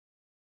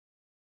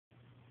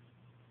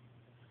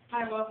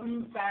Hi,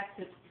 welcome back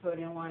to Food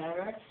and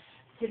Whatever.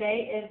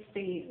 Today is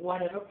the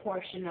whatever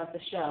portion of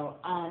the show.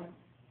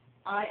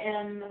 I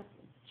am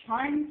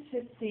trying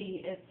to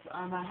see if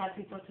I have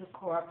people to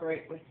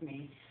cooperate with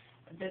me.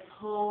 This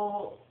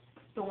whole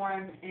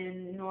storm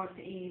in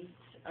northeast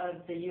of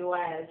the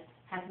U.S.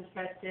 has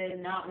affected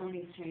not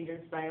only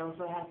strangers, but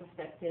also has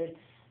affected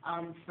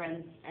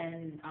friends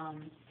and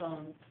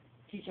some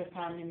teacher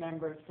family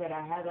members that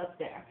I have up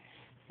there.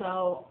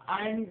 So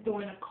I'm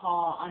doing a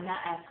call. I'm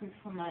not asking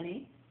for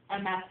money.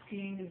 I'm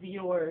asking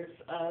viewers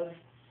of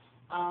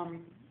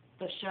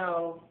the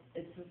show.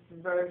 It's a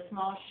very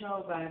small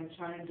show, but I'm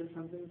trying to do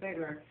something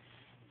bigger.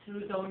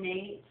 To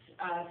donate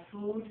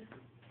food,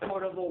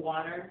 portable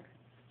water,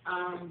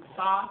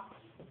 socks,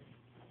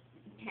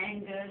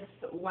 canned goods,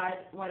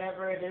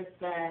 whatever it is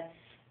that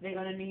they're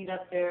going to need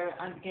up there.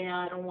 Again,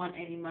 I don't want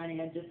any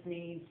money. I just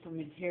need some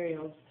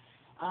materials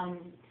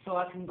so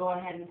I can go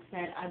ahead and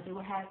send. I do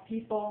have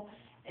people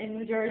in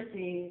New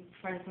Jersey,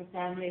 friends and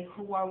family,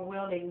 who are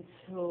willing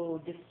to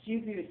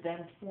distribute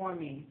them for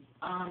me.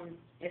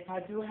 If I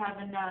do have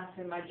enough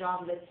and my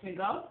job lets me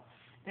go,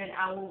 then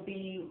I will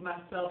be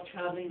myself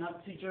traveling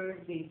up to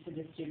Jersey to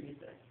distribute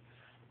this.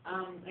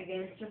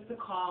 Again, it's just a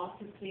call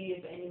to see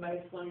if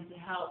anybody's willing to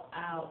help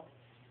out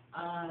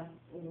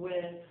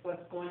with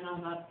what's going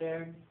on up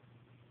there.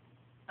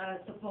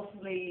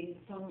 Supposedly,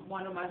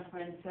 one of my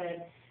friends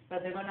said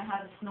that they're going to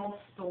have a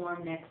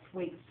snowstorm next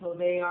week, so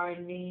they are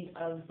in need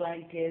of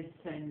blankets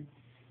and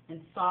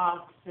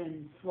socks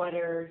and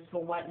sweaters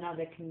or whatnot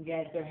they can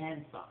get their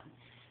hands on.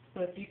 So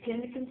if you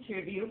can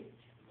contribute,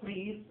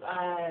 please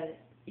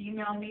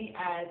email me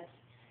at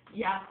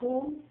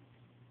Yahoo.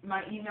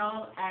 My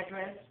email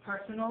address,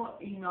 personal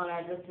email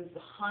address is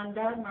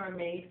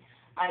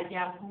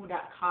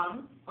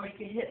hondamermaid@yahoo.com, or you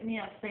can hit me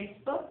at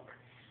Facebook,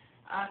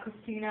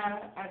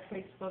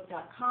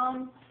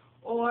 Christina@facebook.com,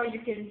 or you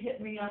can hit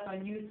me up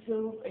on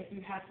YouTube if you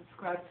have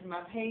subscribed to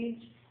my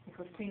page,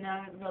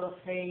 Christina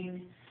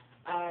Villafane,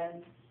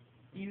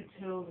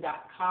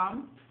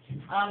 YouTube.com.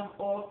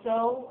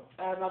 Also,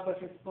 my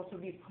book is supposed to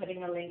be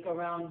putting a link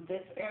around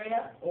this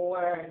area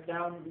or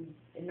down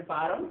in the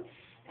bottom.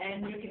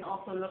 And you can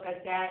also look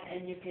at that,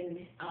 and you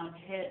can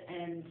hit,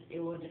 and it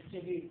will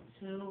distribute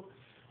to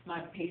my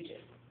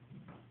pages.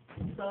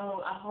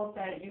 So I hope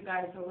that you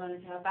guys are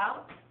willing to help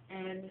out,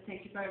 and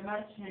thank you very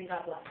much, and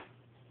God bless.